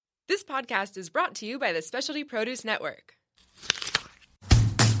This podcast is brought to you by the Specialty Produce Network.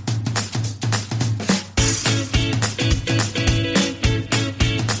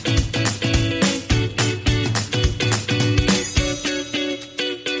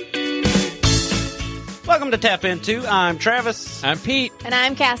 Welcome to Tap Into. I'm Travis. I'm Pete. And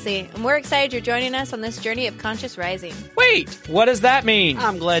I'm Cassie, and we're excited you're joining us on this journey of conscious rising. Wait, what does that mean?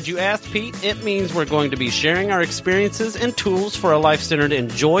 I'm glad you asked, Pete. It means we're going to be sharing our experiences and tools for a life centered in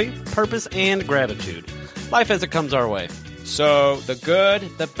joy, purpose, and gratitude. Life as it comes our way. So, the good,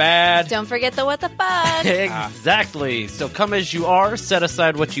 the bad. Don't forget the what the fuck. Exactly. So come as you are, set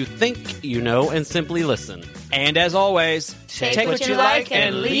aside what you think you know, and simply listen. And as always, Take what you like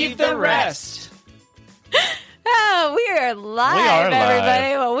and leave the rest. Oh, we are live, We are live.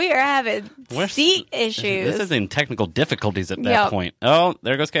 everybody. Well, we are having We're- seat issues. This is in technical difficulties at that Yep. point. Oh,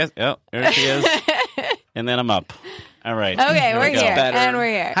 there goes Cass. Oh, there she is. And then I'm up. All right. Okay, Here we're we go. here, Better. and we're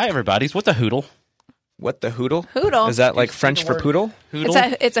here. Hi, everybody. What's a hoodle? What, the hoodle? Hoodle. Is that like French for poodle? Hoodle?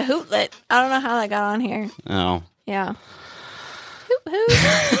 It's a hootlet. I don't know how that got on here. Oh. Yeah. Hoot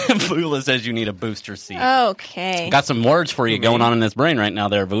hoot. Vula says you need a booster seat. Okay. Got some words for you going on in this brain right now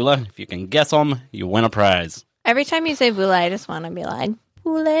there, Vula. If you can guess them, you win a prize. Every time you say voulez, I just want to be like,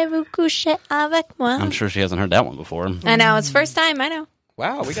 voulez-vous coucher avec moi? I'm sure she hasn't heard that one before. I know. It's first time. I know.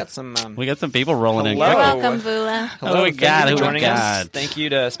 Wow, we got some... We got some people rolling in. Hello. You're Oh. welcome, Vula. Who we thank got? you Who for we joining got? us. Thank you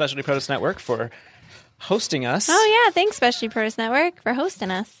to Specialty Produce Network for hosting us. Oh, yeah. Thanks, Specialty Produce Network, for hosting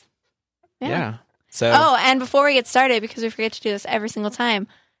us. Yeah. So, Oh, and before we get started, because we forget to do this every single time,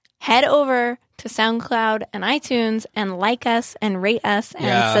 head over to SoundCloud and iTunes and like us and rate us and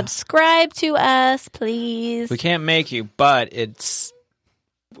Yeah. subscribe to us, please. we can't make you, but it's...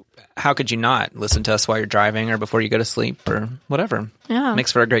 How could you not listen to us while you're driving or before you go to sleep or whatever? Yeah.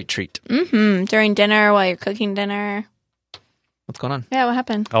 Makes for a great treat. During dinner, while you're cooking dinner. What's going on? Yeah, what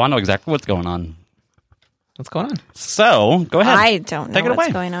happened? Oh, I know exactly what's going on. What's going on? So, go ahead. I don't know Take it what's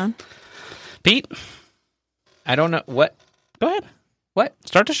away. going on. Pete, I don't know. What? go ahead. What?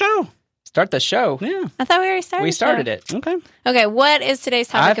 Start the show. Start the show. Yeah. I thought we already started. We started so- it. Okay. Okay, what is today's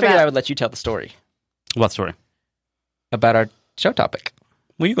I topic figured about? I would let you tell the story What story? about our show topic.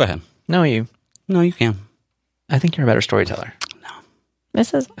 Well, you go ahead. No, you. No, you can. I think you're a better storyteller.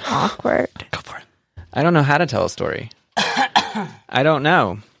 This is awkward. Go for it. I don't know how to tell a story. I don't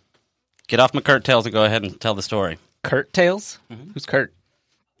know. Get off my curtails and go ahead and tell the story. Kurt Tales? Who's Kurt?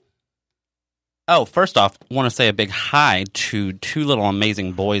 Oh, first off, I want to say a big hi to two little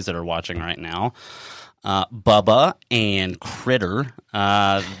amazing boys that are watching right now. Bubba and Critter.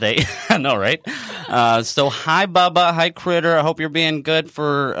 They, I know, right? So hi, Bubba. Hi, Critter. I hope you're being good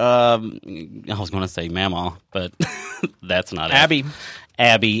for, I was going to say Mama, but that's not Abby. it.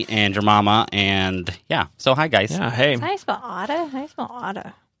 Abby and your mama. And yeah, so hi, guys. Yeah, hey. How do you spell Otta? How do you spell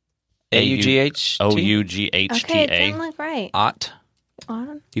Otta? Aughta. Oughta. Okay, it didn't look right. Ot.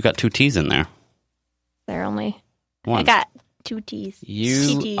 Otta? You got two T's in there. They're only... One. I got two T's. You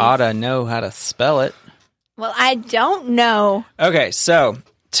TTs. oughta know how to spell it. Well, I don't know. Okay, so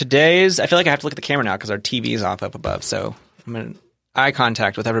today's... I feel like I have to look at the camera now because our TV is off up above. So I'm in eye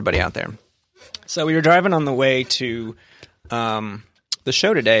contact with everybody out there. So we were driving on the way to the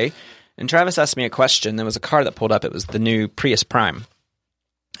show today, and Travis asked me a question. There was a car that pulled up. It was the new Prius Prime.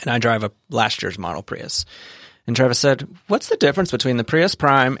 And I drive a last year's model Prius. And Travis said, "What's the difference between the Prius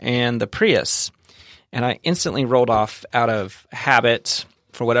Prime and the Prius?" And I instantly rolled off out of habit,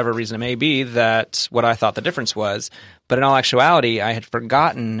 for whatever reason it may be, that what I thought the difference was. But in all actuality, I had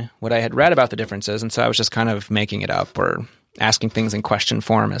forgotten what I had read about the differences, and so I was just kind of making it up or asking things in question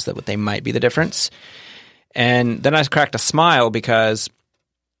form as to what they might be the difference. And then I cracked a smile because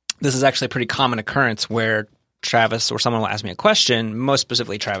this is actually a pretty common occurrence where Travis or someone will ask me a question, most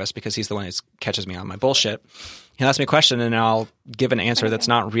specifically Travis, because he's the one who catches me on my bullshit. He'll ask me a question and I'll give an answer that's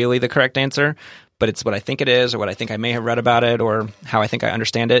not really the correct answer, but it's what I think it is or what I think I may have read about it or how I think I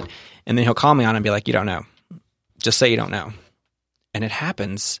understand it. And then he'll call me on it and be like, "You don't know. Just say you don't know." And it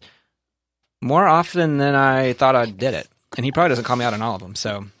happens more often than I thought I did it. And he probably doesn't call me out on all of them.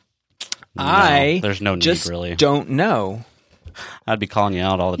 So there's no need, just really. don't know. I'd be calling you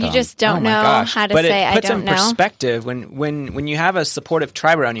out all the time. You just don't Oh my know gosh. how to but say it I puts don't in know. perspective when you have a supportive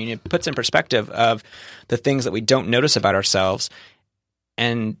tribe around you, it puts in perspective of the things that we don't notice about ourselves,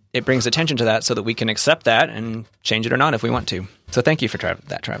 and it brings attention to that so that we can accept that and change it or not if we want to. So thank you for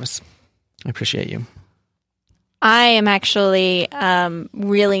that, Travis. I appreciate you. I am actually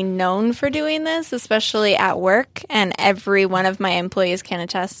really known for doing this, especially at work, and every one of my employees can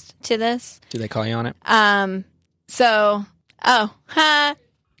attest to this. Do they call you on it?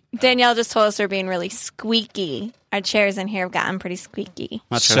 Danielle just told us we're being really squeaky. our chairs in here have gotten pretty squeaky.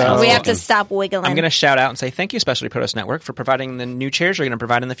 So- We have to stop wiggling. I'm going to shout out and say thank you, Specialty Produce Network, for providing the new chairs you're going to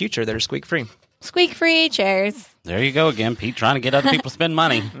provide in the future that are squeak-free. Squeak-free chairs. There you go again, Pete, trying to get other people to spend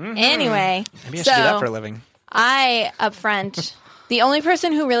money. Anyway, Maybe I should do that for a living. up front, the only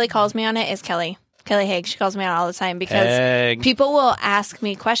person who really calls me on it is Kelly Haig. She calls me out all the time because Egg. people will ask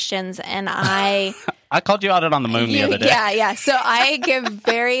me questions and I... I called you out on the moon the other day. Yeah. So I give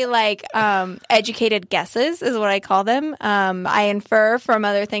very educated guesses is what I call them. I infer from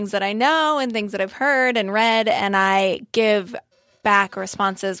other things that I know and things that I've heard and read, and I give back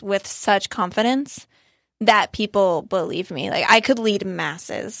responses with such confidence that people believe me. Like I could lead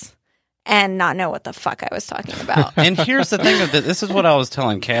masses and not know what the fuck I was talking about. And here's the thing: this is what I was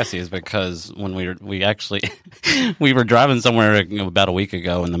telling Cassie is because when we were driving somewhere about a week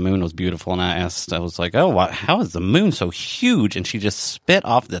ago and the moon was beautiful, and I was like, "Oh, how is the moon so huge?" And she just spit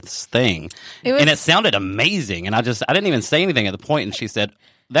off this thing, and it sounded amazing. And I didn't even say anything at the point, and she said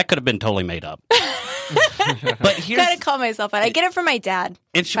that could have been totally made up. But here's gotta call myself out. I get it from my dad.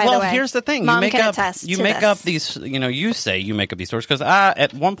 And by the way. Here's the thing: Mom you make can up, attest you to make this. up these. You say you make up these stories because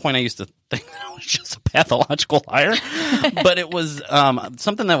at one point I used to think that I was just a pathological liar, but it was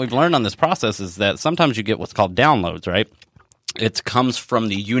something that we've learned on this process is that sometimes you get what's called downloads, right? It comes from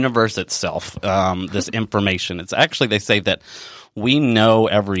the universe itself. This information. It's actually they say that we know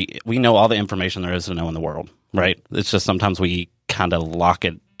all the information there is to know in the world, right? It's just sometimes we kind of lock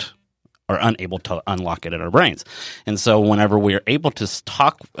it. Are unable to unlock it in our brains. And so whenever we're able to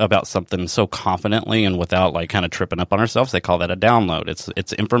talk about something so confidently and without kind of tripping up on ourselves, they call that a download.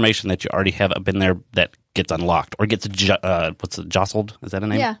 It's information that you already have up in there that gets unlocked or gets jostled. Is that a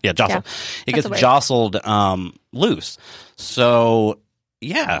name? Yeah. Jostled. Yeah. It gets jostled loose. So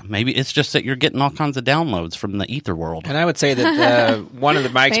yeah, maybe it's just that you're getting all kinds of downloads from the ether world. And I would say that one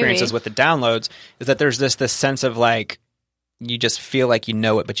of my experiences Maybe. with the downloads is that there's this sense of you just feel like you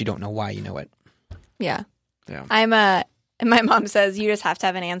know it, but you don't know why you know it. Yeah. Yeah. And my mom says, you just have to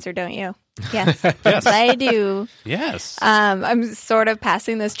have an answer, don't you? Yes. Yes, I do. Yes. I'm sort of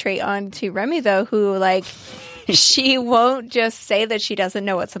passing this trait on to Remy, though, who, she won't just say that she doesn't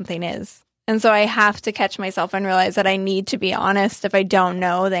know what something is. And so I have to catch myself and realize that I need to be honest if I don't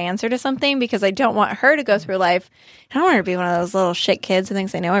know the answer to something because I don't want her to go through life. I don't want her to be one of those little shit kids who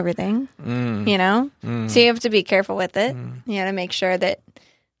thinks they know everything, you know? So you have to be careful with it. You got to make sure that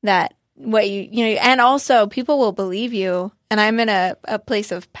what and also people will believe you. And I'm in a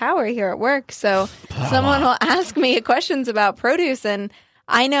place of power here at work. So someone will ask me questions about produce and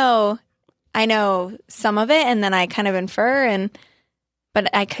I know some of it and then I kind of infer but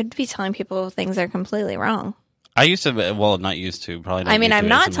I could be telling people things that are completely wrong. I used to, not used to, probably don't. I mean, used I'm to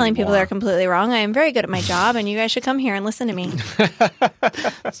not as telling people anymore. they're completely wrong. I am very good at my job, and you guys should come here and listen to me.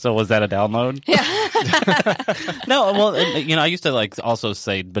 So was that a download? Yeah. No, well, I used to also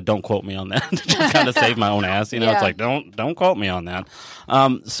say, but don't quote me on that. To just kind of save my own ass. Yeah. It's like don't quote me on that.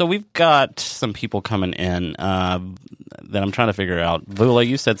 So we've got some people coming in that I'm trying to figure out. Vula,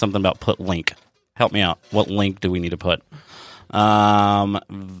 you said something about put link. Help me out. What link do we need to put?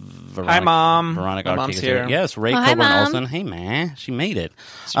 Veronica, Hi, Mom. Veronica My mom's Artigas here. Yes, Ray hi, Coburn Mom. Olson. Hey, man, she made it.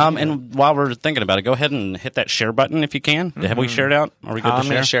 And while we're thinking about it, go ahead and hit that share button if you can. Have we shared out? Are we good I'm to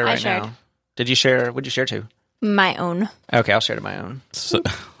going to share? share I right shared. now. Did you share? Would you share to? My own. Okay, I'll share to my own. So,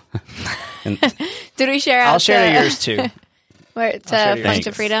 and, Did we share out I'll share to the- yours too. Where, share to to Flight to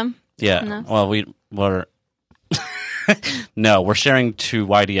Thanks. Freedom? yeah. No. Well, we're no, we're sharing to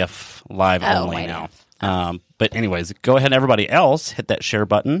YDF Live Oh, only YDF. now. But anyways, go ahead, everybody else, hit that share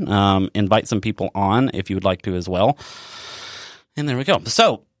button. Invite some people on if you would like to as well. And there we go.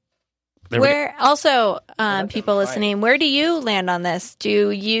 So, there we go. Where also, people listening, where do you land on this?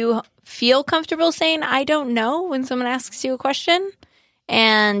 Do you feel comfortable saying "I don't know" when someone asks you a question?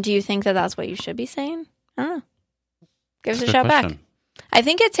 And do you think that that's what you should be saying? I don't know. Give us That's a a good shout back. question. I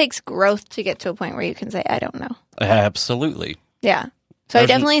think it takes growth to get to a point where you can say "I don't know." Absolutely. Yeah. So I There's-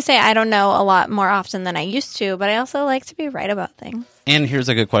 definitely say "I don't know" a lot more often than I used to, but I also like to be right about things. And here's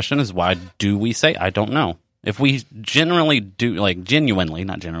a good question: is why do we say "I don't know"? If we genuinely don't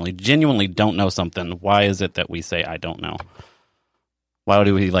know something, why is it that we say "I don't know"? Why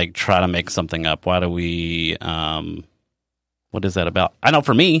do we try to make something up? Why do we? What is that about? I know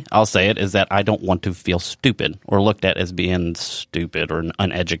for me, I'll say it is that I don't want to feel stupid or looked at as being stupid or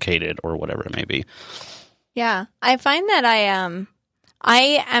uneducated or whatever it may be. Yeah. I find that I am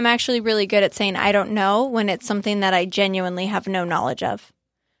actually really good at saying "I don't know" when it's something that I genuinely have no knowledge of.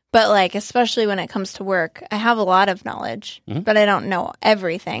 But especially when it comes to work, I have a lot of knowledge, but I don't know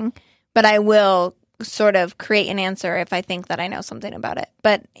everything. But I will sort of create an answer if I think that I know something about it.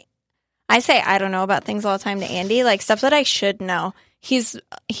 But I say I don't know about things all the time to Andy, like stuff that I should know. He's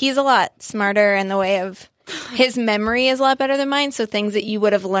a lot smarter in the way of his memory is a lot better than mine. So things that you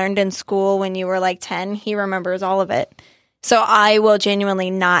would have learned in school when you were like 10, he remembers all of it. So I will genuinely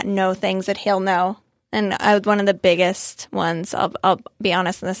not know things that he'll know. And one of the biggest ones, I'll be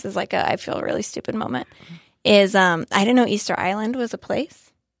honest, and this is like I feel a really stupid moment, is I didn't know Easter Island was a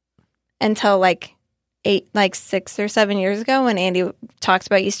place until like 6 or 7 years ago when Andy talked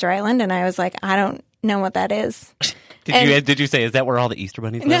about Easter Island, and I was like, I don't know what that is. Did you say, is that where all the Easter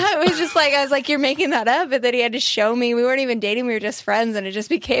bunnies live? No, it was just like, I was like, you're making that up. And then he had to show me. We weren't even dating. We were just friends. And it just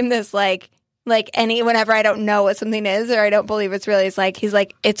became this whenever I don't know what something is or I don't believe it's really, he's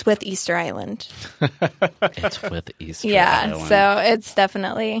like, it's with Easter Island. It's with Easter Island. Yeah, so it's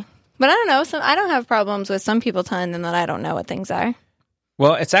definitely, but I don't know. I don't have problems with some people telling them that I don't know what things are.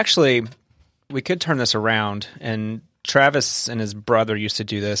 Well, it's actually, we could turn this around, and Travis and his brother used to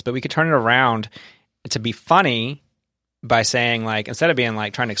do this, but we could turn it around to be funny by saying, like, instead of being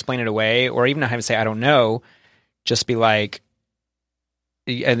like trying to explain it away or even not having to say, I don't know, just be like,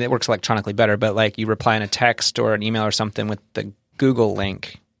 and it works electronically better, but like you reply in a text or an email or something with the Google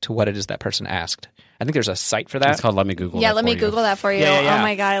link to what it is that person asked. I think there's a site for that. It's called Let Me Google That Yeah, let me For You. Google that for you. Yeah. Oh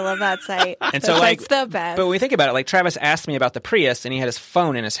my God, I love that site. And That so, like, site's the best. But when we think about it, like Travis asked me about the Prius and he had his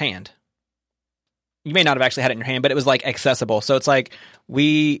phone in his hand. You may not have actually had it in your hand, but it was like accessible. So it's like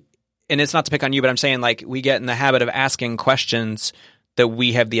and it's not to pick on you, but I'm saying like we get in the habit of asking questions that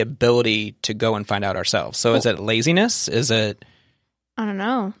we have the ability to go and find out ourselves. So is it laziness? Is it I don't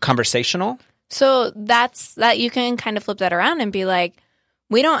know. conversational? So that you can kind of flip that around and be like,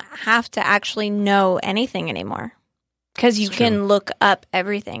 we don't have to actually know anything anymore because you can look up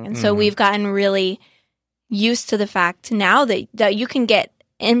everything. And so we've gotten really used to the fact now that you can get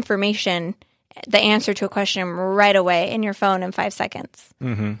information, the answer to a question right away in your phone in 5 seconds.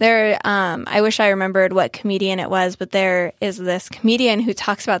 I wish I remembered what comedian it was, but there is this comedian who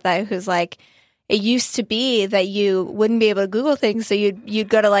talks about that, who's like, it used to be that you wouldn't be able to Google things. So you'd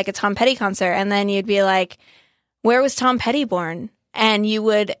go to like a Tom Petty concert and then you'd be like, where was Tom Petty born? And you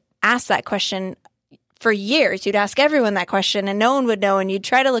would ask that question for years. You'd ask everyone that question and no one would know. And you'd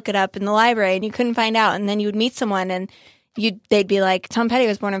try to look it up in the library and you couldn't find out. And then you would meet someone and they'd be like, Tom Petty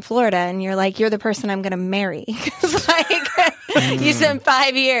was born in Florida. And you're like, you're the person I'm going to marry. It's like you spent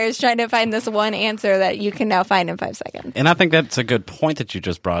 5 years trying to find this one answer that you can now find in 5 seconds. And I think that's a good point that you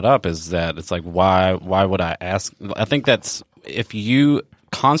just brought up, is that it's like, why would I ask? I think that's, if you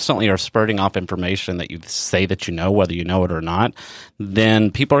constantly are spurting off information that you say that you know, whether you know it or not, then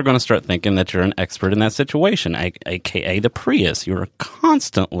people are going to start thinking that you're an expert in that situation, aka the Prius. You're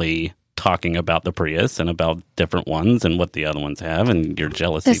constantly talking about the Prius and about different ones and what the other ones have, and you're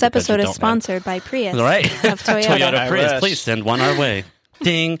jealous. This episode is sponsored by Prius. All right. Of Toyota. Toyota Prius, wish. please send one our way.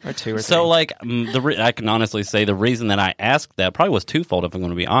 Ding. Or two or So, three. like, I can honestly say the reason that I asked that probably was twofold, if I'm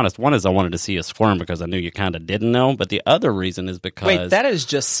going to be honest. One is I wanted to see you squirm because I knew you kind of didn't know. But the other reason is because... Wait, that is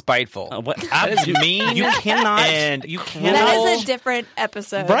just spiteful. that is mean. You cannot... And you cannot... That is a different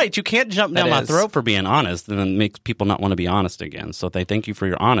episode. Right, you can't jump down That my is. throat for being honest, and then makes people not want to be honest again. So they thank you for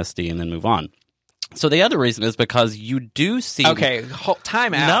your honesty and then move on. So the other reason is because you do see... Okay,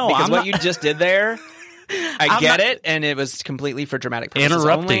 time out. No, because I'm what not- you just did there, I get it, and it was completely for dramatic purposes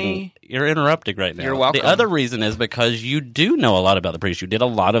interrupting. only. You're interrupting right now. You're welcome. The other reason is because you do know a lot about the Prius. You did a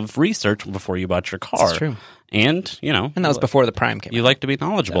lot of research before you bought your car. That's true. And, you know... And that was before the Prime came You out. like to be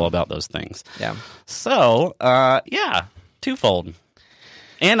knowledgeable about those things. Yeah. So, yeah, twofold.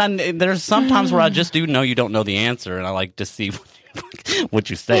 And there's sometimes where I just do know you don't know the answer, and I like to see what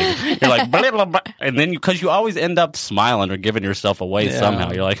you say. You're like, blah, blah, blah. And then because you always end up smiling or giving yourself away Yeah.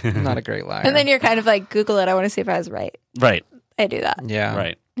 somehow. You're like... I'm not a great liar. And then you're kind of like, Google it. I want to see if I was right. Right, I do that. yeah.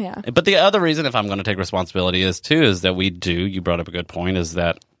 right. Yeah. But the other reason, if I'm going to take responsibility, is that we do, you brought up a good point, is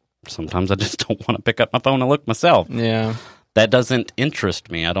that sometimes I just don't want to pick up my phone and look myself. Yeah. That doesn't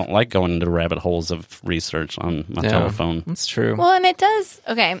interest me. I don't like going into rabbit holes of research on my telephone. That's true. Well, and it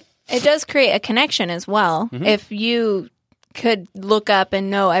does create a connection as well. Mm-hmm. If you could look up and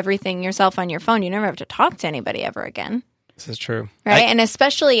know everything yourself on your phone, you never have to talk to anybody ever again. This is true. Right? And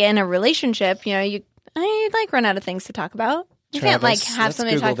especially in a relationship, you know, you'd like run out of things to talk about. You can't like Travis, have let's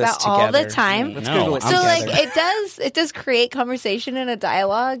something to Google talk this about all the together. time. Let's No, Google it I'm So together. like it does create conversation and a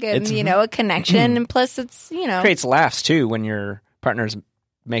dialogue and you know a connection and plus it's you know creates laughs too when your partner's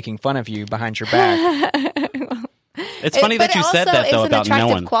making fun of you behind your back. It's funny that you said that, though, it's about an attractive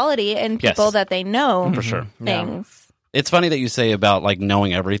knowing. quality in people Yes. that they know For sure. things. It's funny that you say about like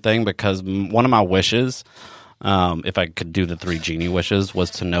knowing everything, because one of my wishes, if I could do the 3 genie wishes,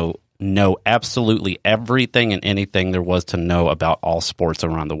 was to know absolutely everything and anything there was to know about all sports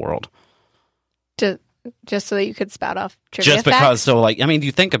around the world. Just so that you could spout off trivia Just because, facts? so like, I mean,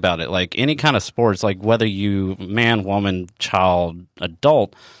 you think about it, like any kind of sports, like whether you man, woman, child,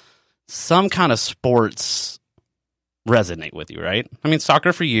 adult, some kind of sports resonate with you, right? I mean,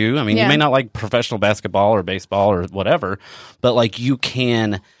 soccer for you. I mean, you may not like professional basketball or baseball or whatever, but like you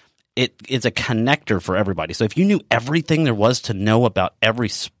can. It's a connector for everybody. So if you knew everything there was to know about every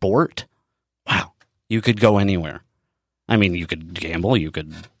sport, wow, you could go anywhere. I mean, you could gamble, you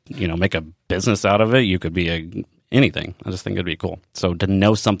could, make a business out of it, you could be anything. I just think it'd be cool. So to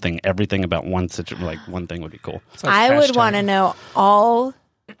know everything about one situation, like one thing would be cool. I would want to know all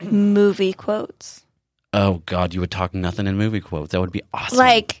movie quotes. Oh God, you would talk nothing in movie quotes. That would be awesome.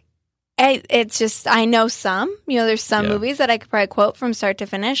 Like, it's just, I know some. There's some movies that I could probably quote from start to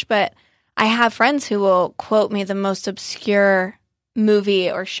finish, but I have friends who will quote me the most obscure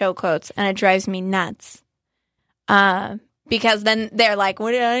movie or show quotes, and it drives me nuts. Because then they're like,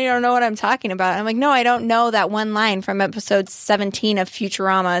 "What? You don't know what I'm talking about." I'm like, "No, I don't know that one line from episode 17 of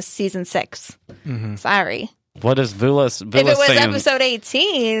Futurama season 6. Mm-hmm. Sorry." What is Vula? If it was saying, episode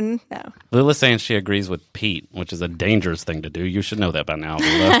 18, no. Vula's saying she agrees with Pete, which is a dangerous thing to do. You should know that by now,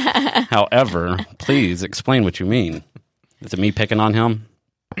 Vula. However, please explain what you mean. Is it me picking on him?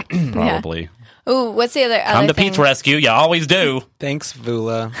 Probably. Yeah. Ooh, what's the other Come to thing? Pete's rescue. You always do. Thanks,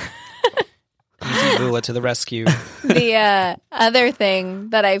 Vula. Vula to the rescue. The other thing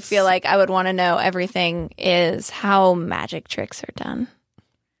that I feel like I would want to know everything is how magic tricks are done.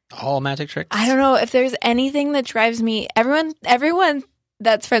 All magic tricks? I don't know if there's anything that drives me. Everyone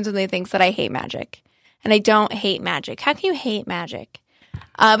that's friends with me thinks that I hate magic. And I don't hate magic. How can you hate magic?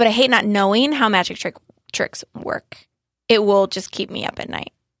 But I hate not knowing how magic tricks work. It will just keep me up at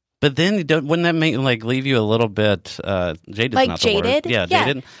night. But then, wouldn't that leave you a little bit jaded? Like not jaded? The word. Yeah,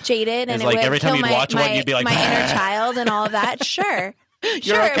 jaded. Jaded, and it's it like would every time kill you'd watch one, you'd be like, my inner child and all of that. Sure.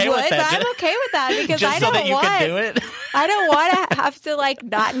 You're okay it would, with that? but I'm okay with that because Just I so don't that you want. can do it. I don't want to have to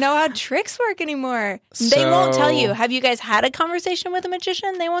not know how tricks work anymore. They won't tell you. Have you guys had a conversation with a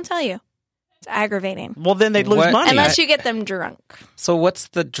magician? They won't tell you. It's aggravating. Well, then they'd lose What? money. Unless you get them drunk. So what's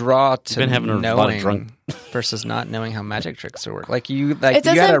the draw to been having a lot of knowing drunk- versus not knowing how magic tricks work? Like It you doesn't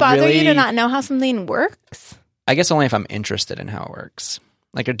gotta bother really, you to not know how something works. I guess only if I'm interested in how it works.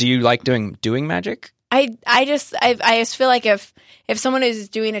 Like, do you like doing magic? I just feel like if someone is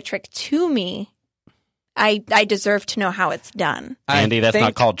doing a trick to me, I deserve to know how it's done. Andy, that's think-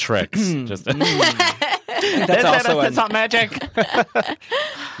 not called tricks. Just That's also that's not magic.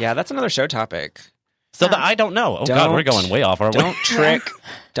 Yeah, that's another show topic. So I don't know. Oh God, we're going way off, aren't we?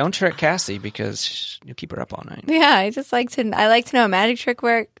 Don't trick Cassie because you keep her up all night. Yeah, I like to know how magic tricks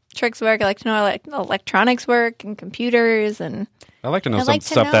work. I like to know how electronics work and computers and I like to know I some like to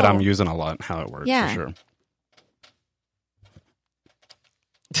stuff that know. I'm using a lot and how it works. Yeah. For sure.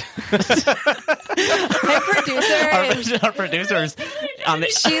 Our producers on the.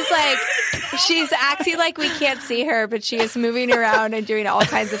 she's acting like we can't see her, but she is moving around and doing all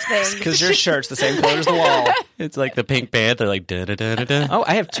kinds of things. Because your shirt's the same color as the wall. It's like the Pink Panther, like da da da da da. Oh,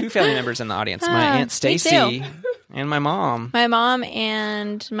 I have two family members in the audience. My Aunt me Stacy too. and my mom. My mom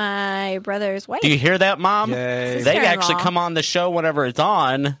and my brother's wife. Do you hear that, Mom? Yay. They actually Sister-in-law. come on the show whenever it's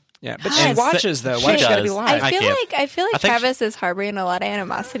on. Yeah, but Yes. she watches though. Why She does she gotta be does. live? I I feel can't. like think Travis is harboring a lot of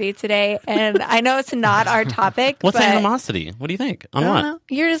animosity today, and I know it's not our topic. What's but animosity? What do you think? On I don't what? know.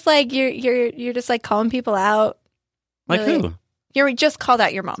 You're just like you're just like calling people out. Like Really. who? You just called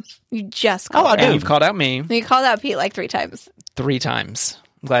out your mom. You just called I her do. And you've called out me out. You called out Pete like 3 times. 3 times.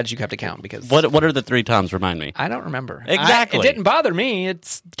 I'm glad you kept to count because What are the 3 times? Remind me. I don't remember. Exactly. It didn't bother me.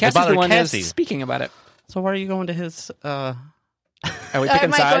 It's Cassie's bothered the one Cassie. who's speaking about it. So why are you going to his? Are we picking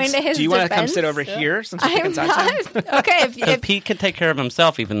Am I sides? going to his Do you want to come defense? sit over here since we're I'm picking sides? not. Okay, if Pete can take care of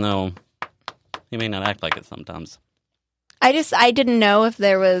himself, even though he may not act like it sometimes. I didn't know if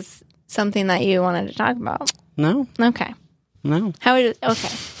there was something that you wanted to talk about. No, Okay. no. How would it, okay.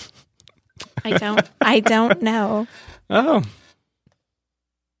 I don't know. Oh,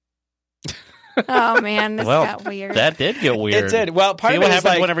 Oh man, this Well, got weird. that did get weird. it did. Well, part See of what it is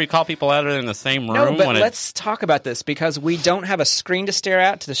happens like, whenever you call people out in the same room. no, but when let's talk about this because we don't have a screen to stare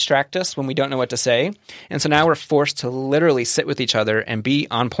at to distract us when we don't know what to say, and so now we're forced to literally sit with each other and be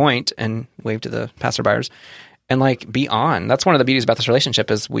on point and wave to the passerbyers and be on. That's one of the beauties about this relationship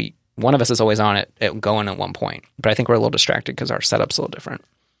is one of us is always on it going at one point, but I think we're a little distracted because our setup's a little different.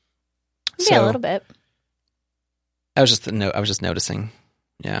 Yeah, a little bit. I was just noticing.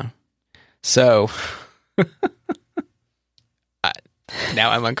 Yeah. So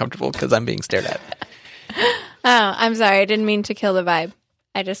now I'm uncomfortable because I'm being stared at. Oh, I'm sorry. I didn't mean to kill the vibe.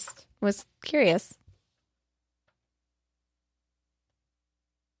 I just was curious.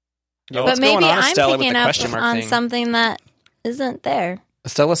 Yeah, But what's maybe going on, I'm Estella, with picking the up question mark on thing? something that isn't there.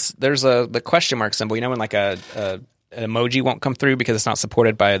 Estella, there's the question mark symbol. You know when like an emoji won't come through because it's not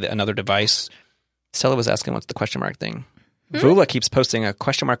supported by another device? Stella was asking what's the question mark thing. Vula keeps posting a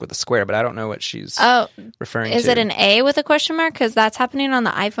question mark with a square, but I don't know what she's referring to. Is it an A with a question mark? Because that's happening on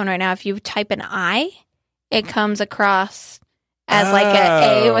the iPhone right now. If you type an I, it comes across as like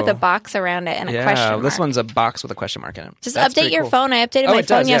an A with a box around it and a question mark. This one's a box with a question mark in it. Just That's update pretty your cool. phone. I updated Oh, my it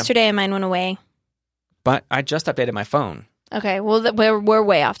phone does, yeah. yesterday and mine went away. But I just updated my phone. Okay, well, we're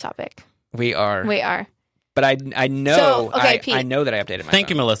way off topic. We are. We are. But I know. So, okay, Pete. I know that I updated my Thank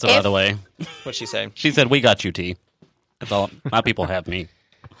you, phone. Melissa, by the way. What'd she say? She said, we got you, T. That's all. My people have me.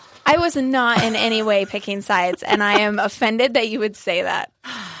 I was not in any way picking sides, and I am offended that you would say that.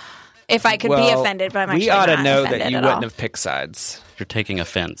 If I could be offended, but I'm actually we ought not to know offended that you at wouldn't all. have picked sides. You're taking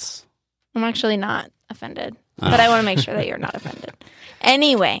offense. I'm actually not offended, but I want to make sure that you're not offended.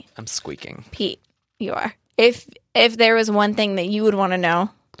 Anyway, I'm squeaking. Pete, you are. If there was one thing that you would want to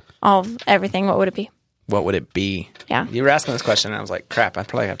know, everything, what would it be? What would it be? Yeah. You were asking this question, and I was like, crap, I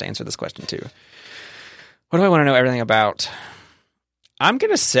probably have to answer this question too. What do I want to know everything about? I'm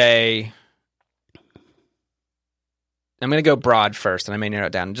going to say, I'm going to go broad first, and I may narrow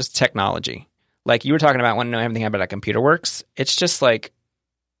it down. Just technology. Like you were talking about wanting to know everything about how a computer works. It's just like,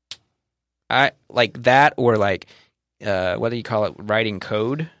 I like that, or like, whether you call it writing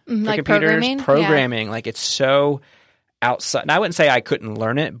code for Like computers, programming? like it's so outside. And I wouldn't say I couldn't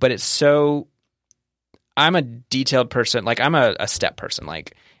learn it, but it's so, I'm a detailed person. Like I'm a step person.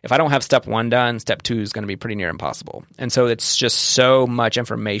 Like if I don't have step 1 done, step 2 is going to be pretty near impossible. And so it's just so much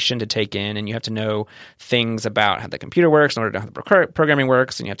information to take in, and you have to know things about how the computer works in order to know how the programming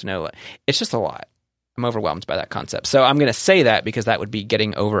works, and you have to know, it's just a lot. I'm overwhelmed by that concept. So I'm going to say that because that would be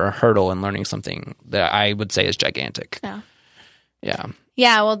getting over a hurdle and learning something that I would say is gigantic. Yeah. Yeah.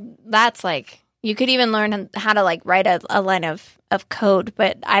 Yeah, well, that's like, you could even learn how to like write a line of code,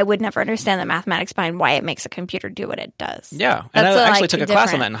 but I would never understand the mathematics behind why it makes a computer do what it does. Yeah. And I That's, actually like, took a class on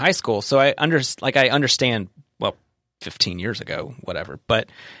different. that in high school. So I understand, well, 15 years ago, whatever. But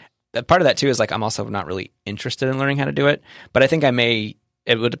part of that too is like I'm also not really interested in learning how to do it. But I think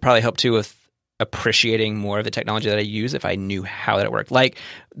it would probably help too with appreciating more of the technology that I use if I knew how that it worked. Like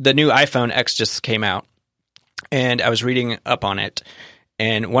the new iPhone X just came out, and I was reading up on it.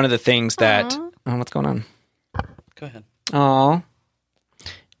 And one of the things that... Oh, what's going on? Go ahead. Oh,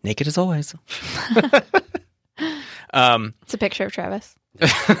 naked as always. It's a picture of Travis.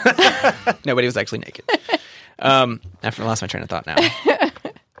 Nobody was actually naked. After I lost my train of thought now. I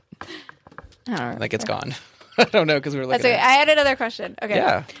don't know. Like it's gone. I don't know because we were looking That's okay. at I had another question. Okay.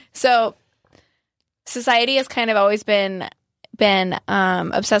 Yeah. So society has kind of always been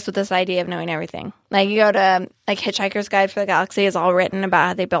obsessed with this idea of knowing everything. Like you go to like Hitchhiker's Guide for the Galaxy is all written about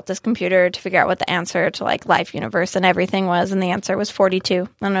how they built this computer to figure out what the answer to like life, universe, and everything was, and the answer was 42.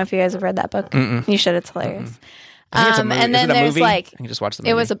 I don't know if you guys have read that book. Mm-mm. You should. It's hilarious. I think it's a movie. And Is then it a there's movie? like I can just watch the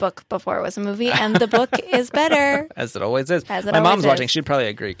movie. it was a book before it was a movie, and the book is better. As it always is. As it My always mom's watching. is. She'd probably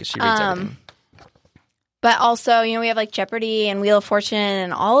agree because she reads everything. But also, we have like Jeopardy and Wheel of Fortune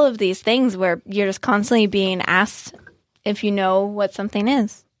and all of these things where you're just constantly being asked if you know what something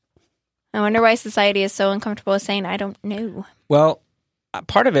is. I wonder why society is so uncomfortable with saying, I don't know. Well,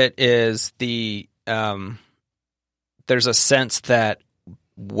 part of it is there's a sense that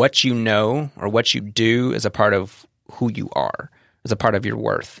what you know or what you do is a part of who you are, is a part of your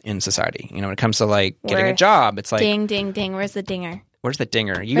worth in society. When it comes to like getting a Worth. job, it's like, Ding, ding, ding. Where's the dinger? where's the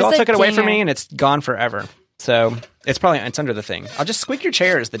dinger? You Where's all the took it away from dinger? me and it's gone forever. So it's under the thing. I'll just squeak your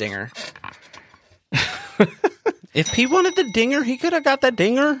chair as the dinger. If he wanted the dinger, he could have got the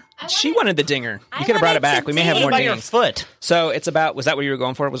dinger. She wanted the dinger. I You could have brought wanted it back. to We may have ding. more By your dings. foot. So it's about, was that what you were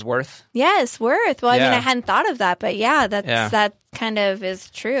going for? It was worth? Yes, worth. Well, I mean, Yeah. I hadn't thought of that, but that kind of is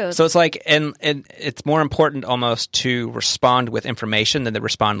true. So it's like, and it's more important almost to respond with information than to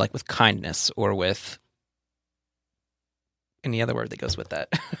respond like with kindness or with any other word that goes with that.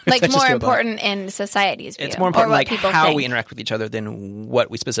 like I just more feel bad. important in society's view. It's more or important what like people how think. we interact with each other than what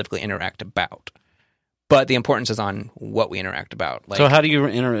we specifically interact about. But the importance is on what we interact about. Like, So how do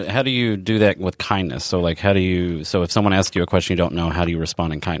you do that with kindness? So like so if someone asks you a question you don't know, how do you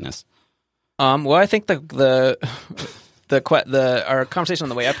respond in kindness? well, I think our conversation on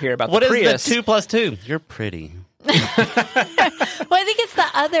the way up here about What the is Prius. the 2 plus 2? You're pretty. Well, I think it's the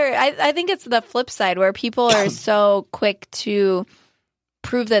other. I think it's the flip side where people are so quick to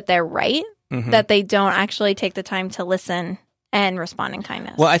prove that they're right Mhm. that they don't actually take the time to listen and respond in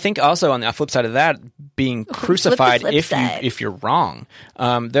kindness. Well, I think also on the flip side of that, being crucified flip side. if you're wrong.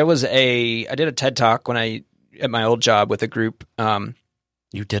 I did a TED Talk at my old job with a group,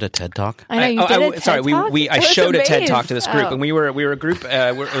 You did a TED Talk? I know you did a TED Talk? I showed a TED Talk to this group, and we were a group.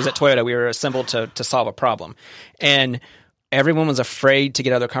 It was at Toyota. We were assembled to solve a problem, and everyone was afraid to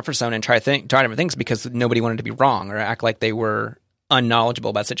get out of their comfort zone and try different things because nobody wanted to be wrong or act like they were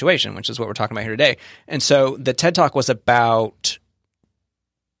unknowledgeable about the situation, which is what we're talking about here today. And so the TED Talk was about,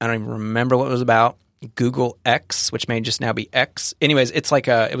 I don't even remember what it was about, Google X, which may just now be X. Anyways, it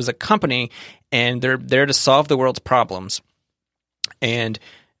was a company, and they're there to solve the world's problems,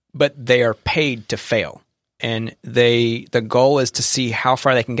 but they are paid to fail. And the goal is to see how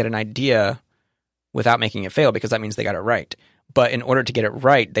far they can get an idea without making it fail, because that means they got it right. But in order to get it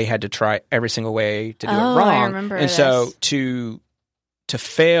right, they had to try every single way to do it wrong. I remember and this. So to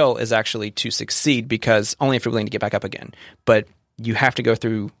fail is actually to succeed, because only if you're willing to get back up again. But you have to go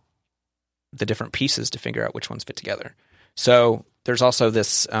through the different pieces to figure out which ones fit together. So there's also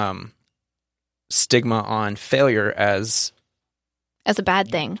this stigma on failure as a bad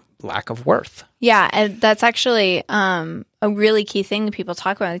thing. Lack of worth. Yeah, and that's actually a really key thing that people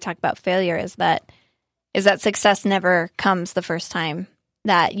talk about when they talk about failure is that success never comes the first time,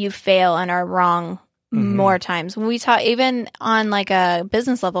 that you fail and are wrong more times. When we talk, even on like a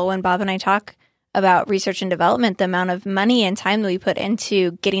business level, when Bob and I talk about research and development, the amount of money and time that we put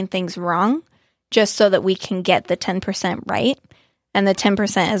into getting things wrong just so that we can get the 10% right, and the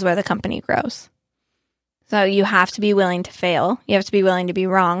 10% is where the company grows. So you have to be willing to fail. You have to be willing to be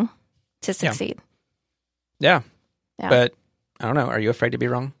wrong to succeed. Yeah. But I don't know. Are you afraid to be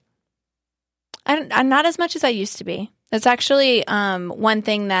wrong? I'm not as much as I used to be. That's actually one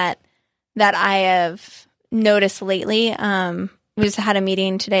thing that I have noticed lately. We just had a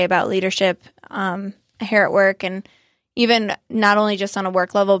meeting today about leadership here at work, and even not only just on a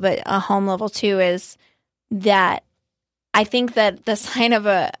work level, but a home level too, is that I think that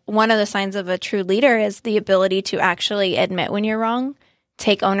one of the signs of a true leader is the ability to actually admit when you're wrong,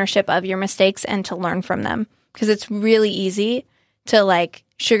 take ownership of your mistakes, and to learn from them. Because it's really easy to like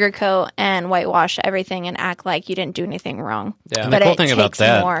sugarcoat and whitewash everything and act like you didn't do anything wrong. Yeah. And the cool thing about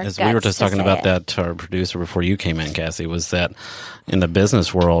that is we were just talking about that to our producer before you came in, Cassie, was that in the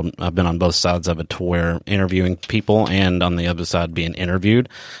business world, I've been on both sides of it, to where interviewing people and on the other side being interviewed,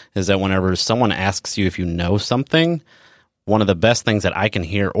 is that whenever someone asks you if you know something, one of the best things that I can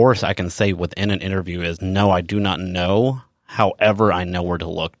hear or I can say within an interview is, no, I do not know. However, I know where to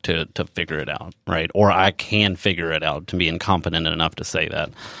look to figure it out, right? Or I can figure it out, to being confident enough to say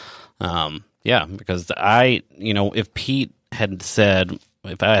that. Because if Pete had said,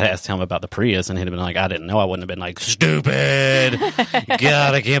 if I had asked him about the Prius and he'd been like, I didn't know, I wouldn't have been like, stupid.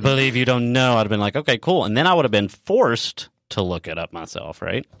 God, I can't believe you don't know. I'd have been like, okay, cool. And then I would have been forced to look it up myself,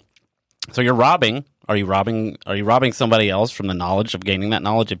 right? So you're robbing. Are you robbing somebody else from the knowledge of gaining that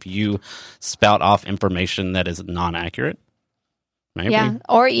knowledge if you spout off information that is non-accurate? Maybe. Yeah,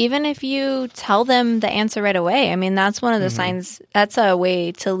 or even if you tell them the answer right away. I mean, that's one of the signs. That's a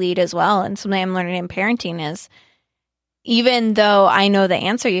way to lead as well. And something I'm learning in parenting is, even though I know the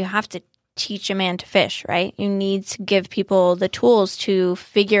answer, you have to teach a man to fish, right? You need to give people the tools to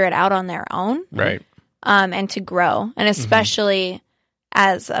figure it out on their own. Right. And to grow. And especially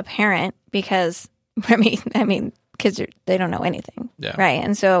as a parent, because, I mean, kids they don't know anything. Yeah. Right.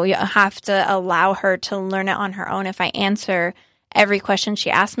 And so you have to allow her to learn it on her own. If I answer every question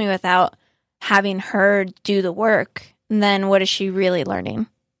she asks me without having her do the work, then what is she really learning?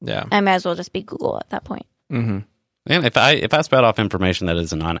 Yeah. I might as well just be Google at that point. Mm-hmm. And if I spout off information that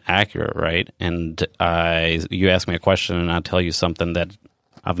is non-accurate, right, and you ask me a question and I tell you something that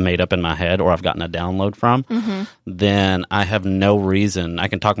I've made up in my head or I've gotten a download from, then I have no reason. I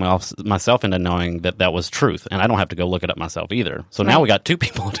can talk myself into knowing that was truth, and I don't have to go look it up myself either. So now we got two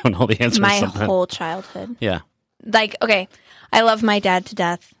people who don't know the answer My to something. whole childhood. Yeah. Like, okay, I love my dad to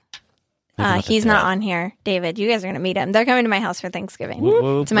death. He's not dad. on here. David, you guys are going to meet him. They're coming to my house for Thanksgiving.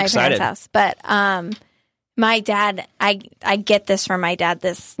 Whoop, to my excited. parents' house. But my dad, I get this from my dad,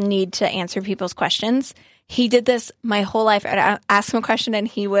 this need to answer people's questions. He did this my whole life. I'd ask him a question and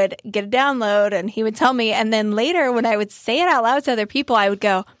he would get a download and he would tell me. And then later when I would say it out loud to other people, I would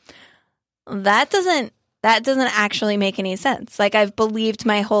go, that doesn't actually make any sense. Like, I've believed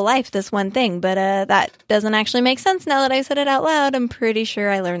my whole life this one thing, but that doesn't actually make sense now that I said it out loud. I'm pretty sure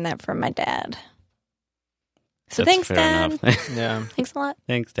I learned that from my dad. So That's thanks, fair Dad. enough. Yeah. Thanks a lot.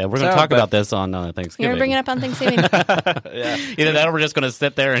 Thanks, Dad. We're going to talk about this on Thanksgiving. You're going to bring it up on Thanksgiving. Yeah. Either that or we're just going to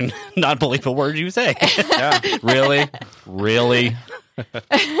sit there and not believe a word you say. Yeah. Really?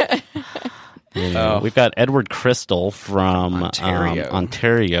 Oh. We've got Edward Crystal from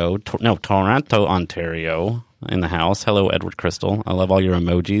Ontario. Toronto, Ontario in the house. Hello, Edward Crystal. I love all your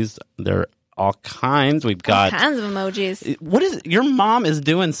emojis. They're all kinds. We've All got kinds of emojis. what is your mom is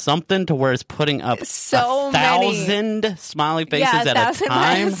doing something to where it's putting up So 1,000 smiley faces Yeah, at a 1,000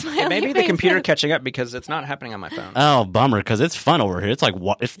 time. smiley It may be the computer faces. catching up because it's not happening on my phone. Oh, bummer! Because it's fun over here. It's like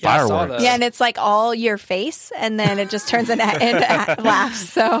it's Yeah, I saw fireworks. the- Yeah, and it's like all your face, and then it just turns into laughs.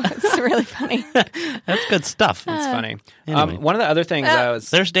 So it's really funny. That's good stuff. It's funny. Anyway. One of the other things I was...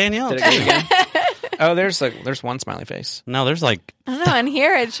 There's Danielle. Did it go again? Oh, there's one smiley face. No, there's like I don't know. And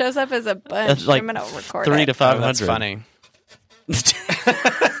here it shows up as a bunch. It's like I'm gonna record 3 it. to 500. Oh, that's funny.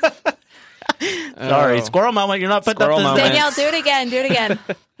 Sorry, Oh. squirrel moment. You're not putting Squirrel up this. moment. Danielle, do it again. Do it again.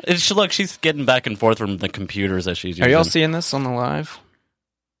 Look, she's getting back and forth from the computers that she's using. Are y'all seeing this on the live?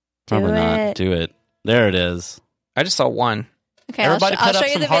 Probably Do not. it. Do it. There it is. I just saw one. Okay, Everybody I'll put up show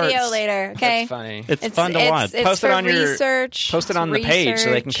you some the video hearts. later. Okay. That's funny. It's fun to watch. It's Post it for on your- research. Post it It's on the page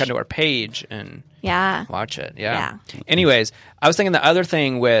so they can research. come to our page and Yeah. watch it. Yeah. Yeah. Anyways, I was thinking the other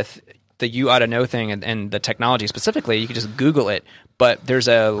thing with the you ought to know thing and the technology specifically, you could just Google it, but there's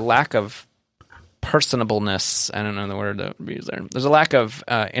a lack of personableness. I don't know the word to use there. There's a lack of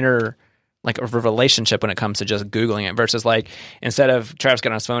inner like a relationship when it comes to just Googling it versus like instead of Travis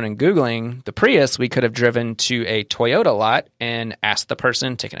getting on his phone and Googling the Prius, we could have driven to a Toyota lot and asked the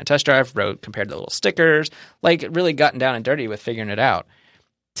person, taken a test drive, compared the little stickers, like really gotten down and dirty with figuring it out.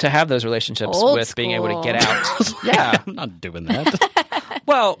 To have those relationships Old with being able to school. get out. Yeah. I'm not doing that.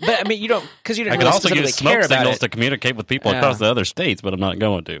 Well, but I mean, you don't, because you I didn't could really also specifically use smoke care about signals it. to communicate with people Yeah. across the other states, but I'm not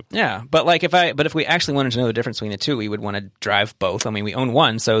going to. Yeah, but like if we actually wanted to know the difference between the two, we would want to drive both. I mean, we own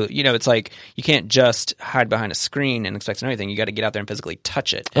one, so it's like you can't just hide behind a screen and expect to know anything. You got to get out there and physically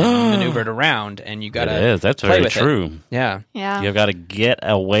touch it and maneuver it around, and you got It to is. That's play very with it. true. Yeah, Yeah. You've got to get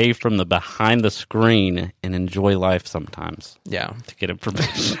away from the behind the screen and enjoy life sometimes yeah. to get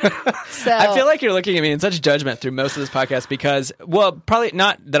information. So I feel like you're looking at me in such judgment through most of this podcast because, well, probably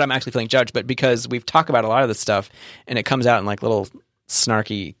not that I'm actually feeling judged, but because we've talked about a lot of this stuff and it comes out in like little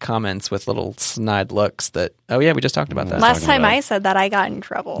snarky comments with little snide looks that, oh yeah, we just talked about that. last talking time about- I said that, I got in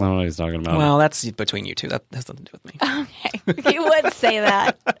trouble. I don't know what he's talking about. Well, that's between you two. That has nothing to do with me. Okay. You would say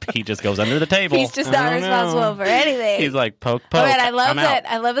that. he just goes under the table. He's just not responsible for anything. He's like, poke. Oh, and I I'm love out.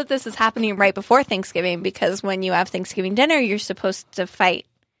 I love that this is happening right before Thanksgiving because when you have Thanksgiving dinner, you're supposed to fight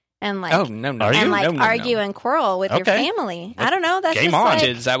and like Oh, no. Are you? and like No, no, argue no. and quarrel with your Okay. family. I don't know. That's Game just on. like,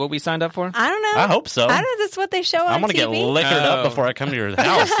 Is that what we signed up for? I don't know. I hope so. I don't know. That's what they show on I'm gonna TV. get liquored Oh. up before I come to your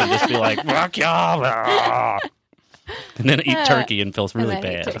house and just be like, "Fuck y'all," and then eat turkey and feels really and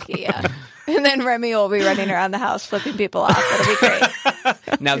then eat bad. turkey, yeah. And then Remy will be running around the house flipping people off. It'll be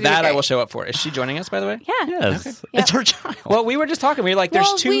great. Now be that I great. will show up for. Is she joining us, by the way? Yeah. Yes, Yep. it's her child. Well, we were just talking. We were like, there's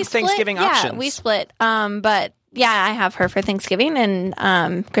Well, two we split- Thanksgiving options. Yeah, we split. But yeah, I have her for Thanksgiving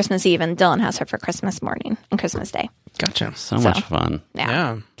and Christmas Eve, and Dylan has her for Christmas morning and Christmas Day. Gotcha. So much fun. Yeah.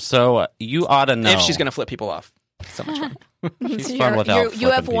 Yeah. So you ought to know If she's going to flip people off. So much fun. She's fun without you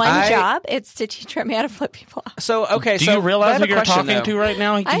have flipping one people. job. It's to teach Remy how to flip people off. So, okay. Do so you realize I have who a you're question, talking though. to right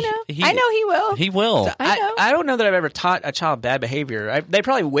now? I know. I know he will. He will I know. I don't know that I've ever taught a child bad behavior. They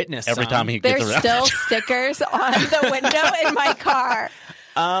probably witnessed every some. time he gets There's around. still stickers on the window in my car.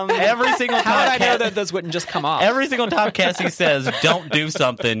 Every single How would I time, know that those wouldn't just come off? every single time Cassie says, "Don't do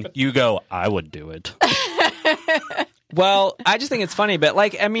something," you go, "I would do it." Well, I just think it's funny, but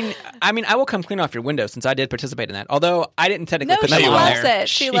like, I mean, I will come clean off your window since I did participate in that. Although I didn't technically No, put she them on loves there. it.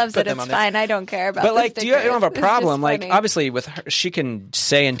 She loves put it. them It's on there. fine. I don't care about. But the like, do you don't have a stickers. It's problem? just Like, funny. obviously, with her, she can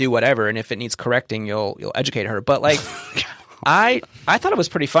say and do whatever, and if it needs correcting, you'll educate her. But like, I thought it was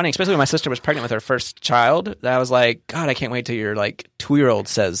pretty funny, especially when my sister was pregnant with her first child. That I was like, God, I can't wait till your like 2-year-old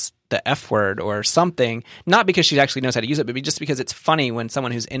says the F word or something. Not because she actually knows how to use it, but just because it's funny when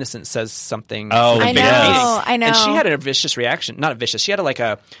someone who's innocent says something. Oh, for the I big yes. meeting. I know. And she had a vicious reaction. Not a vicious. She had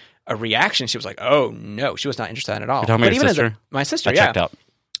a reaction. She was like, "Oh no," she was not interested in it at all. You're talking about But your even as sister? my sister, I yeah. checked out.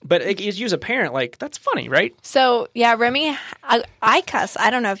 But as you as a parent, like that's funny, right? So yeah, Remy, I cuss. I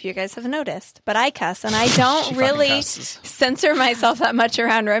don't know if you guys have noticed, but I cuss, and I don't She really fucking cusses. censor myself that much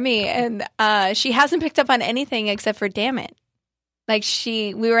around Remy. And she hasn't picked up on anything except for "damn it." Like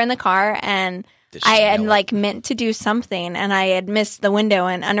we were in the car, and Did she I had know it? like meant to do something, and I had missed the window,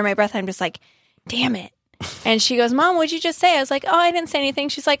 and under my breath, I'm just like, "Damn it." And she goes, "Mom, what'd you just say?" I was like, "Oh, I didn't say anything."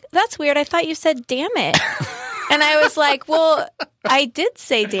 She's like, "That's weird. I thought you said damn it." And I was like, "Well, I did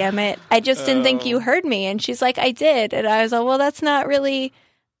say damn it. I just didn't think you heard me." And she's like, "I did." And I was like, "Well, that's not really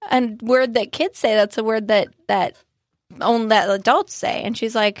a word that kids say. That's a word that adults say." And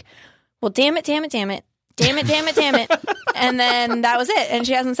she's like, "Well, damn it, damn it, damn it. Damn it, damn it, damn it." And then that was it. And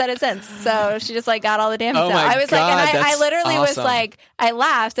she hasn't said it since. So she just like got all the damn Oh stuff. my I was God, like, and I that's literally was awesome. like, I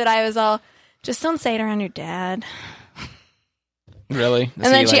laughed and I was all, just don't say it around your dad. Really? And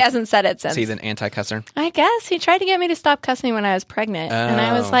then she hasn't said it since. He's an anti-cusser. I guess he tried to get me to stop cussing when I was pregnant, and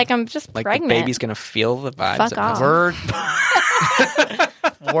I was like, "I'm just Like pregnant. the baby's gonna feel the vibes. Fuck of off."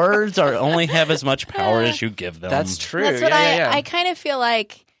 Words only have as much power as you give them. That's true. That's what yeah. I kind of feel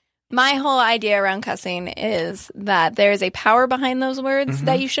like. My whole idea around cussing is that there is a power behind those words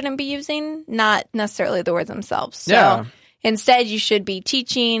that you shouldn't be using, not necessarily the words themselves. So Yeah. instead, you should be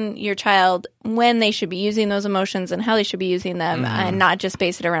teaching your child when they should be using those emotions and how they should be using them, and not just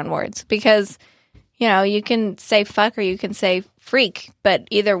base it around words. Because, you can say fuck or you can say freak, but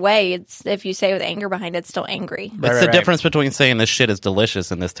either way, it's if you say it with anger behind it, it's still angry. It's the difference between saying this shit is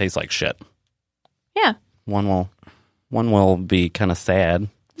delicious and this tastes like shit. Yeah. One will be kind of sad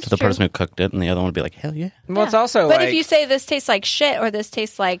to the true. person who cooked it, and the other one will be like, hell yeah. Well, it's also But like... if you say this tastes like shit or this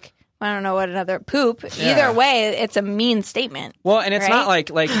tastes like, I don't know what another poop, either way, it's a mean statement. Well, and it's not right?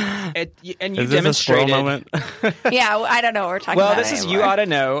 like and you Is this a squirrel demonstrated... moment? Yeah, I don't know what we're talking Well, about. this is anymore. you ought to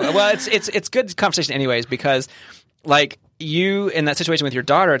know. Well, it's good conversation anyways, because like you in that situation with your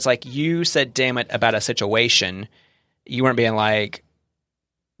daughter, it's like you said damn it about a situation. You weren't being like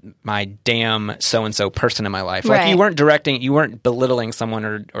my damn so-and-so person in my life. Like Right. you weren't belittling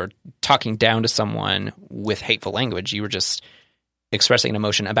someone or talking down to someone with hateful language. You were just expressing an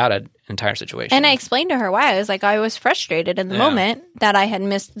emotion about an entire situation. And I explained to her why. I was like, I was frustrated in the moment that I had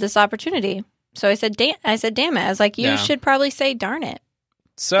missed this opportunity. So I said, damn it. I was like, you should probably say darn it.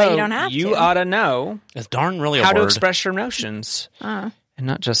 so but you don't have to. ought to know Is darn really a how to word? express your emotions and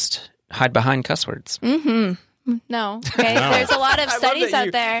not just hide behind cuss words. No. Okay. There's a lot of studies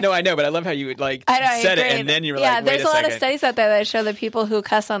out there. No, I know, but I love how you like I said it, agree. and then you were yeah, like, "Wait there's a a lot second." of studies out there that show that people who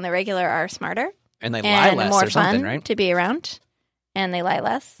cuss on the regular are smarter And they lie and less more or something, fun right? to be around, and they lie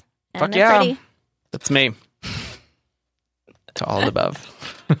less. And Fuck they're yeah. pretty. That's me. To all of the above.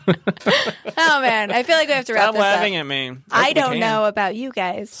 Oh man, I feel like we have to wrap Stop this laughing up. at me. I We don't can. know about you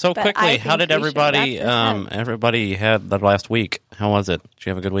guys. So but quickly, I how think did we should wrap everybody? this up. Everybody had the last week. How was it? Did you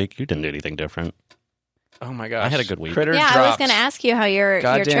have a good week? You didn't do anything different. Oh my gosh. I had a good week. Critter Yeah, I was dropped. going to ask you how your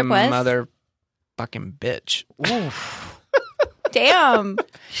Goddamn trip was. mother fucking bitch. Damn.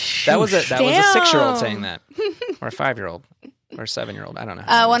 That was a Damn. 6-year-old saying that. Or a 5-year-old. Or a 7-year-old. I don't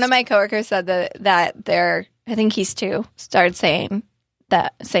know. One of my coworkers said that they're, I think he's 2, started saying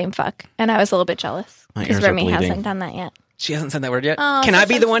that same fuck. And I was a little bit jealous. My Because ears are Remy bleeding. hasn't done that yet. She hasn't said that word yet. Oh, Can so I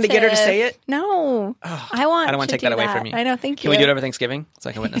be the one to get her to say sensitive. it? No. I want I don't want to take do that away from you. I know, thank you. Can we do it over Thanksgiving? So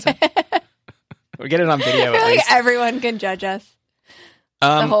I can witness it. We get it on video I feel at like least. everyone can judge us.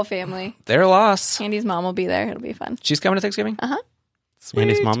 The whole family. Their loss. Andy's mom will be there. It'll be fun. She's coming to Thanksgiving?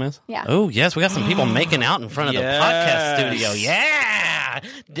 Andy's mom is? Yeah. Oh, yes. We got some people making out in front of the podcast studio. Yeah.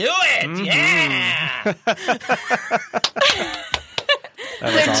 Do it. Yeah. That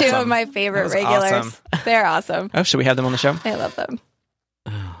was They're 2 awesome. of my favorite That was regulars. awesome. They're awesome. Oh, should we have them on the show? I love them.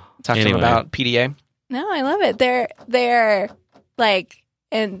 Talk to them Anyway. about PDA. No, I love it. They're like,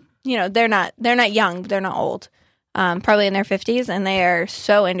 and they're not young, but they're not old. Probably in their 50s, and they are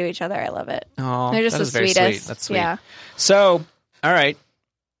so into each other. I love it. Oh, They're just that the is very sweetest. sweet. That's sweet. Yeah. So, all right.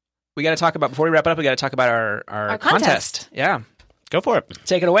 We got to talk about, before we wrap it up, we got to talk about our contest. Yeah. Go for it.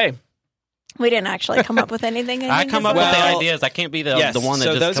 Take it away. We didn't actually come up with anything. I think come is up what- with the Well, ideas. I can't be the Yes. one that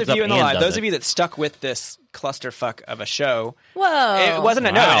so just those comes of you up in the and live, does those it. of you that stuck with this clusterfuck of a show, Whoa. it wasn't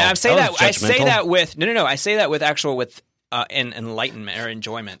a no. Wow. And I say That was that I say judgmental. that with no. I say that with enlightenment or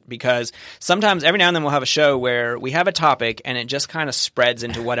enjoyment, because sometimes every now and then we'll have a show where we have a topic and it just kind of spreads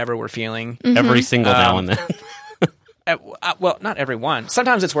into whatever we're feeling. Every single now and then. Well, not every one.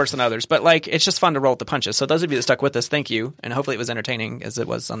 Sometimes it's worse than others, but like it's just fun to roll with the punches. So those of you that stuck with us, thank you, and hopefully it was entertaining as it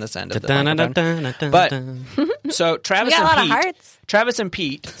was on this end of the microphone. But so Travis We got a lot and of Pete, hearts. Travis and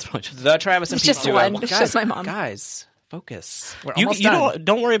Pete, the Travis and It's Pete just duo. one. It's Guys, just my mom. Guys, focus. We're You, almost you done.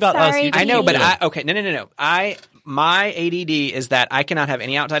 don't worry about us. Sorry, You I just know, but do it. okay, no. My ADD is that I cannot have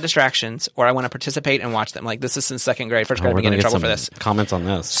any outside distractions, or I want to participate and watch them. Like this is in 2nd grade, first grade, We're I get gonna in get trouble some for this. comments on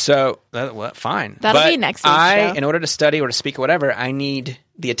this. So, fine. That'll But be next week's show. in order to study or to speak or whatever, I need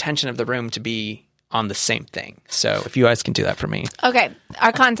the attention of the room to be on the same thing. So, if you guys can do that for me, Okay,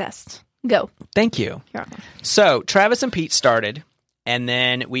 our contest. Go. thank you. You're welcome. So, Travis and Pete started, and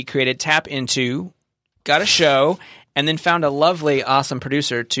then we created Tap Into, got a show, and then found a lovely, awesome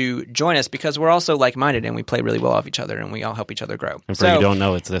producer to join us because we're also like-minded and we play really well off each other and we all help each other grow. And for you who don't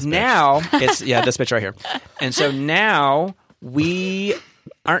know, it's this bitch. Now it's this bitch right here. And so now we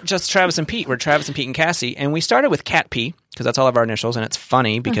aren't just Travis and Pete. We're Travis and Pete and Cassie. And we started with Cat P because that's all of our initials, and it's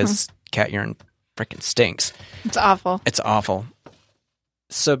funny because cat urine freaking stinks. It's awful. It's awful.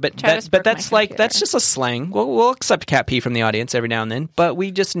 So, Travis but broke my that's like computer. that's just a slang. We'll accept Cat P from the audience every now and then, but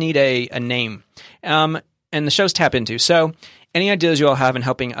we just need a name. And the show's Tap Into. So any ideas you all have in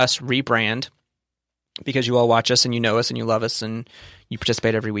helping us rebrand, because you all watch us and you know us and you love us and you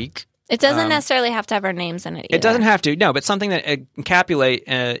participate every week. It doesn't necessarily have to have our names in it either. It doesn't have to, no, but something that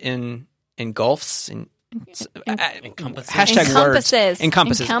encapsulate engulfs and hashtag words.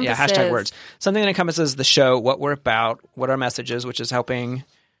 Encompasses. Yeah, hashtag words. Something that encompasses the show, what we're about, what our message is, which is helping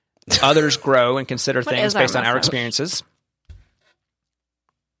others grow and consider things based on our experiences.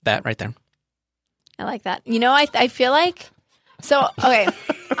 That right there. I like that. You know, I feel like... So, okay,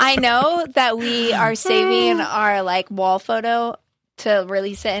 I know that we are saving our like wall photo to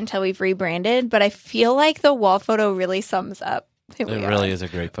release it until we've rebranded, but I feel like the wall photo really sums up who we It are. really is a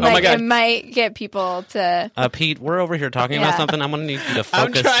great photo. Oh my God. It might get people to... Pete, we're over here talking about something. I'm going to need you to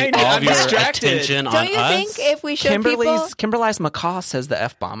I'm focus trying to- all I'm of your distracted. attention on Don't you us. think if we show people... Kimberly's macaw says the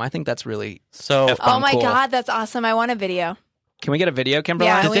F-bomb. I think that's really So, Oh my cool. God, that's awesome. I want a video. Can we get a video, Kimberly?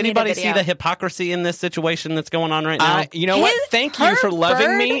 Yeah, does we need a anybody video. see the hypocrisy in this situation that's going on right now? You know what? Thank you her for loving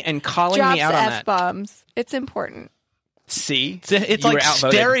bird me and calling Drops me out on that. F-bombs. It's important. See? It's You were like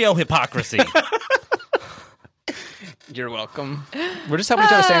outvoted. stereo hypocrisy. You're welcome. We're just helping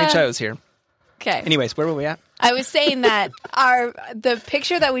each other stay on each toes here. Okay. Anyways, where were we at? I was saying that the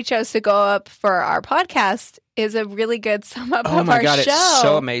picture that we chose to go up for our podcast is a really good sum up Oh of my our God, show. it's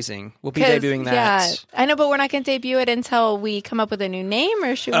so amazing. We'll be 'Cause, debuting that. Yeah, I know, but we're not going to debut it until we come up with a new name,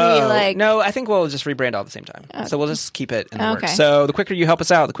 or should we No, I think we'll just rebrand all at the same time. So we'll just keep it in the Okay. works. So the quicker you help us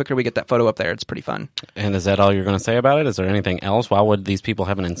out, the quicker we get that photo up there. It's pretty fun. And is that all you're going to say about it? Is there anything else? Why would these people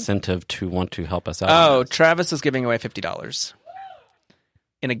have an incentive to want to help us out? Oh, Travis is giving away $50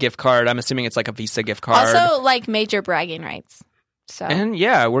 in a gift card. I'm assuming it's like a Visa gift card. Also, like major bragging rights. So And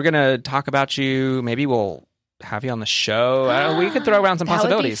yeah, we're going to talk about you. Maybe we'll have you on the show. We could throw around some that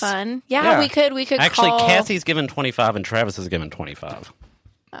possibilities. would be fun. Yeah, Yeah. we could Actually, call... Cassie's given 25 and Travis is given 25.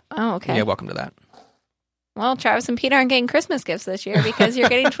 Oh, okay. Yeah, welcome to that. Well, Travis and Pete aren't getting Christmas gifts this year because you're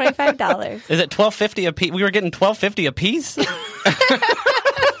getting $25. Is it $12.50 a piece? We were getting $12.50 a piece?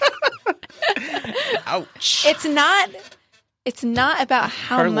 Ouch. It's not about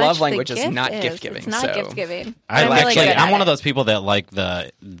how Her much love language the is gift not is. gift giving, It's not so- gift giving. I'm really one of those people that like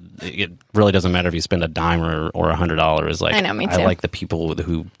it really doesn't matter if you spend a dime or $100. Like, I know, me too. I like the people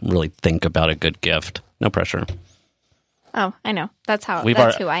who really think about a good gift. No pressure. Oh, I know. That's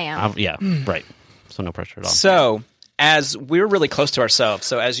who I am. Yeah, right. So no pressure at all. So, as we're really close to ourselves,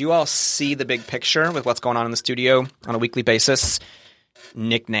 so as you all see the big picture with what's going on in the studio on a weekly basis,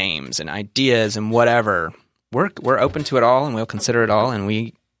 nicknames and ideas and whatever, we're open to it all and we'll consider it all, and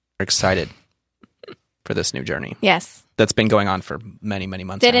we are excited for this new journey Yes. that's been going on for many, many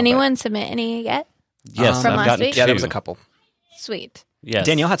months. Did now, anyone submit any yet? Yes, From I've last gotten week? two. Yeah, there was a couple. Sweet. Yes.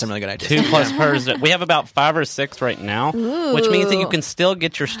 Danielle had some really good ideas. 2 plus hers. We have about 5 or 6 right now, which means that you can still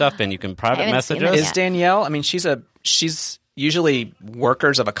get your stuff in. You can private haven't message seen it us. Is yet. Danielle? I mean, she's usually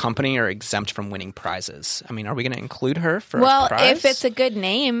workers of a company are exempt from winning prizes. I mean, are we going to include her for a prize? If it's a good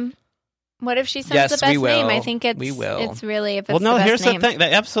name, what if she sends Yes, the best we will. name? I think We will. It's really if it's Well, no. the best Here's name. the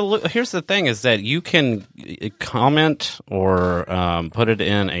thing. Here's the thing: is that you can comment or put it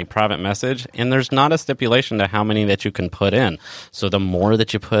in a private message, and there's not a stipulation to how many that you can put in. So the more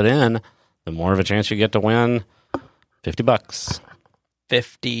that you put in, the more of a chance you get to win $50.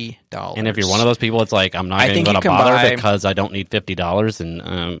 $50. And if you're one of those people, it's like I'm not even think going you to can bother buy- because I don't need $50.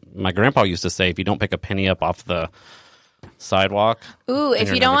 And my grandpa used to say, if you don't pick a penny up off the sidewalk, Ooh, if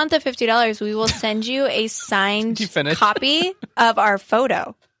you're you don't never- want the $50, we will send you a signed You finished? copy of our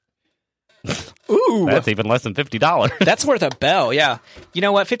photo. Ooh, that's even less than $50. that's worth a bell. Yeah, you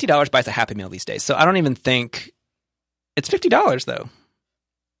know what? $50 buys a Happy Meal these days. So I don't even think it's $50 though.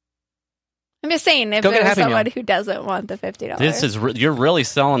 I'm just saying, if Go get a there's Happy Meal. someone who doesn't want the $50. This is you're really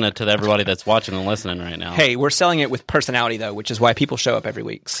selling it to everybody that's watching and listening right now. Hey, we're selling it with personality though, which is why people show up every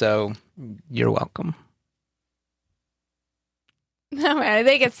week. So you're welcome. No, man, I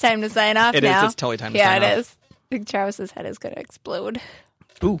think it's time to sign off It is. now. It's totally time to yeah, sign it off. is. I think Travis's head is going to explode.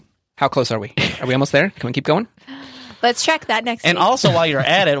 Ooh, how close are we? Are we almost there? Can we keep going? Let's check that next And week. also, while you're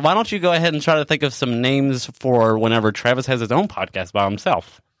at it, why don't you go ahead and try to think of some names for whenever Travis has his own podcast by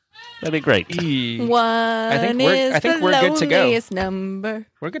himself? That'd be great. One think is we're the good to go. loneliest number.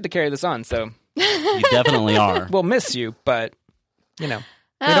 We're good to carry this on. So You definitely are. we'll miss you, but we don't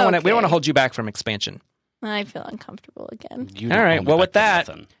want to. We don't want to hold you back from expansion. I feel uncomfortable again. You All don't right, hold well, me with back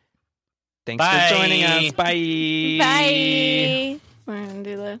that- from nothing. Thanks Bye. for joining us. Bye. Bye. We're going to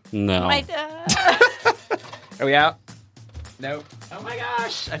do the... No. Are we out? Nope. Oh my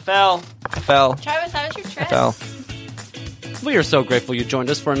gosh! I fell. Travis, how was your trip? I fell. We are so grateful you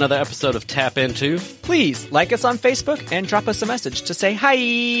joined us for another episode of Tap Into. Please like us on Facebook and drop us a message to say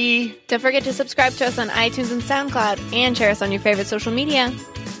hi. Don't forget to subscribe to us on iTunes and SoundCloud and share us on your favorite social media.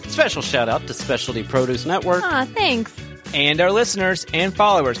 Special shout out to Specialty Produce Network. Aw, thanks. And our listeners and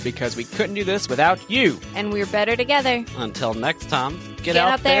followers, because we couldn't do this without you. And we're better together. Until next time, Get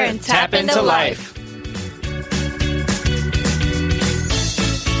out there and tap into life.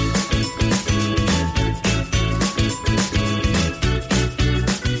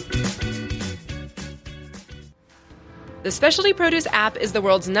 The Specialty Produce app is the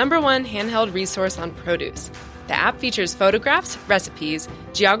world's #1 handheld resource on produce. The app features photographs, recipes,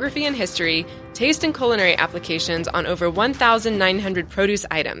 geography and history, taste and culinary applications on over 1,900 produce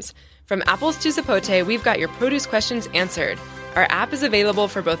items. From apples to zapote, we've got your produce questions answered. Our app is available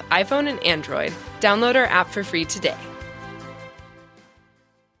for both iPhone and Android. Download our app for free today.